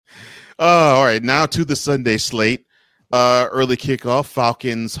All right, now to the Sunday slate. Early kickoff,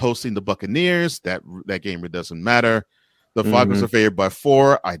 Falcons hosting the Buccaneers. That game really doesn't matter. The Falcons are favored by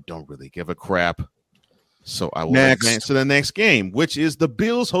 4. I don't really give a crap. So I will advance to the next game, which is the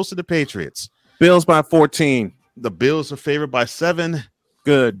Bills hosting the Patriots. Bills by 14. The Bills are favored by 7.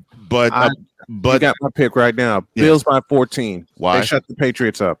 Good. But you got my pick right now. Bills by 14. Why? They shut the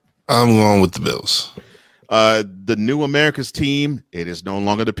Patriots up. I'm going with the Bills. The new America's team, it is no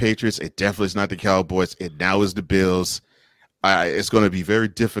longer the Patriots. It definitely is not the Cowboys. It now is the Bills. It's going to be very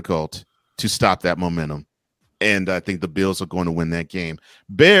difficult to stop that momentum. And I think the Bills are going to win that game.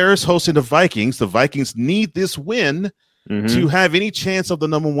 Bears hosting the Vikings. The Vikings need this win to have any chance of the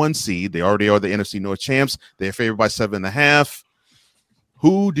number 1 seed. They already are the NFC North champs. They're favored by 7.5.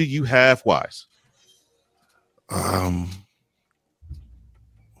 Who do you have, Wise? I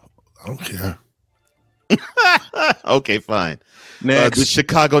don't care. Okay, fine. Next. The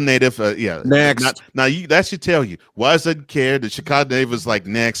Chicago native, Next. That should tell you. Wise doesn't care. The Chicago native is like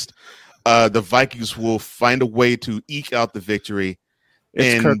next. The Vikings will find a way to eke out the victory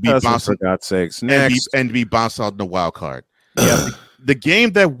and be bounced, for God's sakes. Next. and be bounced out in the wild card. Yeah, the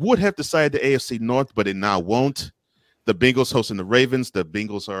game that would have decided the AFC North, but it now won't. The Bengals hosting the Ravens. The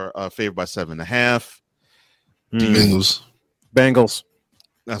Bengals are favored by 7.5. Bengals.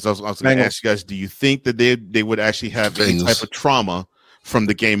 I was going to ask you guys, do you think that they would actually have any type of trauma from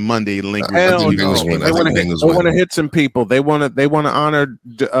the game Monday lingering? They want to hit some people. They want to honor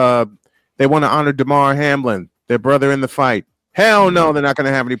DeMar Hamlin, their brother in the fight. Hell no, they're not going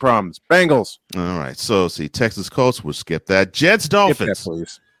to have any problems. Bengals. All right. So see, Texas Colts, we'll skip that. Jets Dolphins. Skip that,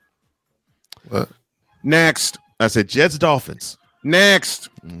 please. What? Next. I said Jets Dolphins. Next.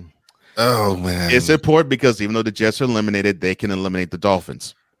 Oh man, it's important because even though the Jets are eliminated, they can eliminate the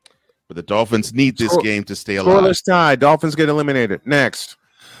Dolphins. But the Dolphins need this game to stay alive. Scoreless tie. Dolphins get eliminated. Next.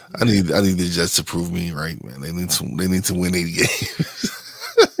 I need the Jets to prove me right, man. They need to win 80 games.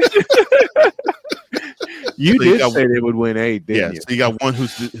 You did say they would win 8, didn't you? So you got one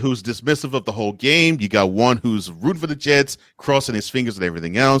who's dismissive of the whole game. You got one who's rooting for the Jets, crossing his fingers and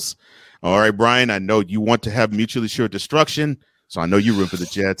everything else. All right, Brian, I know you want to have mutually assured destruction, so I know you root for the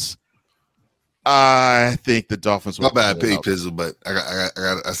Jets. I think the Dolphins will. My bad, Big Pizzle, but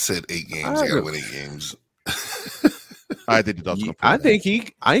I said 8 games. I got to win 8 games. I think the Dolphins. I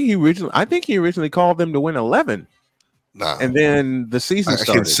think he originally called them to win 11. Nah, and then the season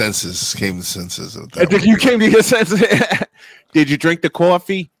started. Came to senses of that. You came to your senses. Did you drink the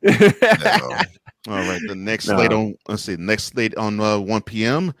coffee? No. All right. The next slate on 1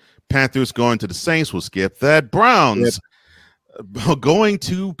 p.m. Panthers going to the Saints. We'll skip that. Browns going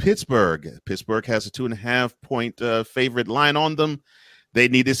to Pittsburgh. Pittsburgh has a 2.5-point favorite line on them. They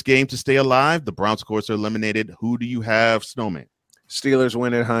need this game to stay alive. The Browns, of course, are eliminated. Who do you have, Snowman? Steelers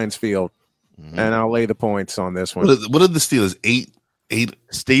win at Heinz Field. And I'll lay the points on this one. What are the Steelers? 8?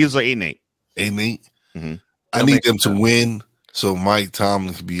 Steelers are 8-8. 8-8? Mm-hmm. I need them to win so Mike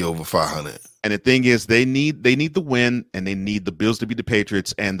Tomlin can be over 500. And the thing is, they need the win, and they need the Bills to beat the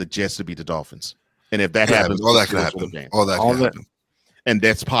Patriots and the Jets to beat the Dolphins. And if that happens, all that can happen. All that can happen. And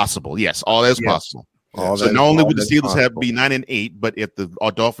that's possible. Yes, all that's possible. So not only would the Steelers have be 9-8, but if the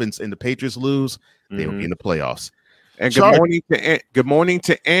Dolphins and the Patriots lose, they will be in the playoffs. And good morning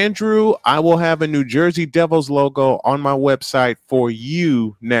to Andrew. I will have a New Jersey Devils logo on my website for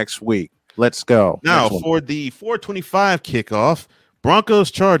you next week. Let's go. Now for the 4:25 kickoff, Broncos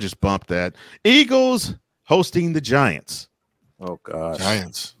Chargers bump that. Eagles hosting the Giants. Oh gosh.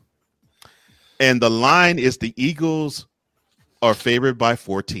 Giants. And the line is the Eagles are favored by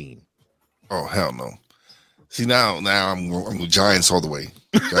 14. Oh hell no. See now I'm with Giants all the way.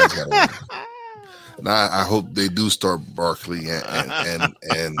 Giants gotta win. Now I hope they do start Barkley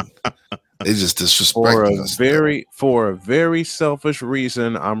and they just disrespect us. For a very selfish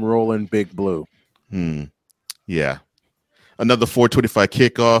reason, I'm rolling Big Blue. Yeah. Another 4:25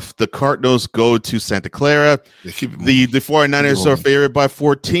 kickoff. The Cardinals go to Santa Clara. The 49ers are favored by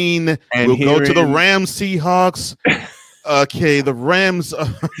 14. And we'll go to the Rams Seahawks. Okay, the Rams are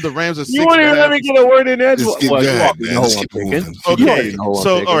 6. You won't even let me get a word in edgewise. Okay,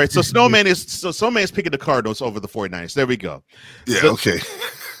 so all right, so Snowman is picking the Cardinals over the 49ers. There we go. Yeah, okay.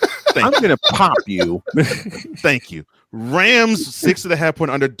 I'm gonna pop you. Thank you. Rams 6.5-point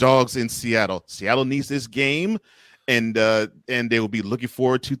underdogs in Seattle. Seattle needs this game, and they will be looking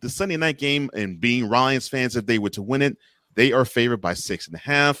forward to the Sunday night game and being Lions fans if they were to win it. They are favored by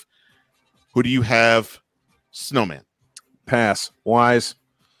 6.5. Who do you have, Snowman? Pass. Wise.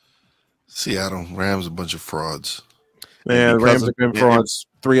 Seattle Rams, a bunch of frauds. Man, the Rams have been frauds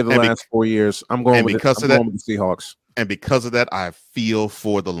 3 of the last 4 years. I'm going with the Seahawks. and because of that, I feel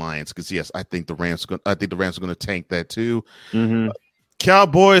for the Lions because yes, I think the Rams are going to tank that too. Mm-hmm.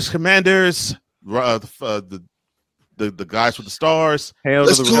 Cowboys, Commanders, the guys with the stars. Hail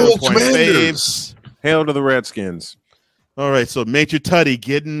Let's to the go, Point Commanders. Hail to the Redskins. All right, so Major Tutty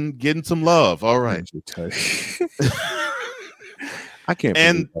getting some love. All right. I can't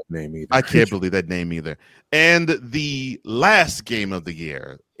believe that name either. I can't believe that name either. And the last game of the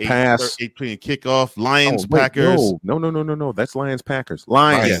year, 8 p.m. kickoff, Lions, Packers. No. That's Lions, Packers.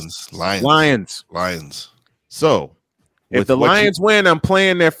 Lions. So, if the Lions win, I'm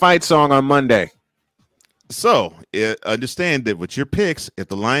playing their fight song on Monday. So, understand that with your picks, if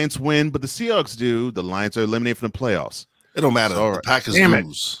the Lions win, but the Seahawks do, the Lions are eliminated from the playoffs. It don't matter. All The right. Packers Damn it.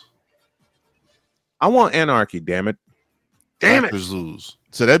 lose. I want anarchy, damn it. Damn Packers lose.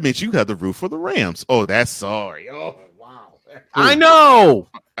 So that means you have the root for the Rams. Oh, that's sorry. Oh, wow. I know.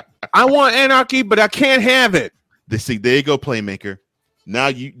 I want anarchy, but I can't have it. There you go, playmaker. Now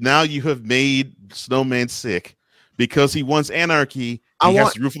you have made Snowman sick because he wants anarchy. He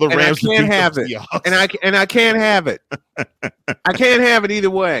has to root for the Rams. I can't have it. And I can't have it. I can't have it either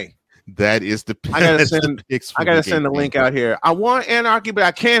way. That is the. I gotta send the link out here. I want anarchy, but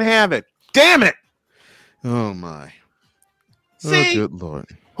I can't have it. Damn it! Oh my! See, oh, good Lord!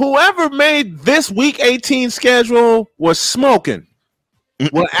 Whoever made this Week 18 schedule was smoking.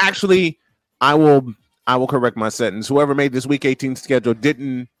 Well, actually, I will correct my sentence. Whoever made this Week 18 schedule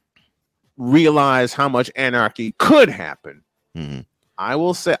didn't realize how much anarchy could happen. Mm-hmm. I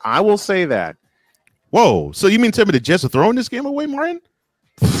will say that. Whoa! So you mean tell me the Jets are throwing this game away, Martin?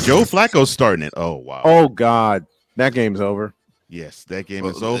 Joe Flacco's starting it. Oh wow! Oh God, that game's over. Yes, that game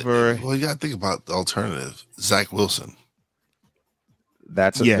is over. Well, you got to think about the alternative. Zach Wilson.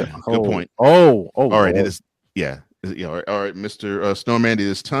 That's good point. All right. It is. Yeah. All right, Mr. Snowman. It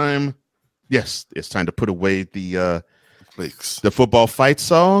is time. Yes, it's time to put away the football fight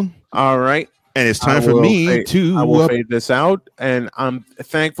song. All right. And it's time for me to. I will fade this out, and I'm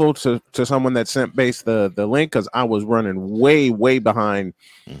thankful to someone that sent Base the link because I was running way behind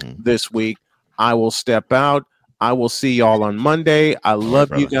this week. I will step out. I will see y'all on Monday. I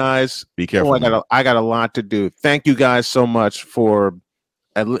love you guys. Be careful. I got a lot to do. Thank you guys so much for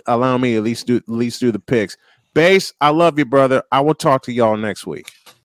allowing me at least do the picks. Base, I love you, brother. I will talk to y'all next week.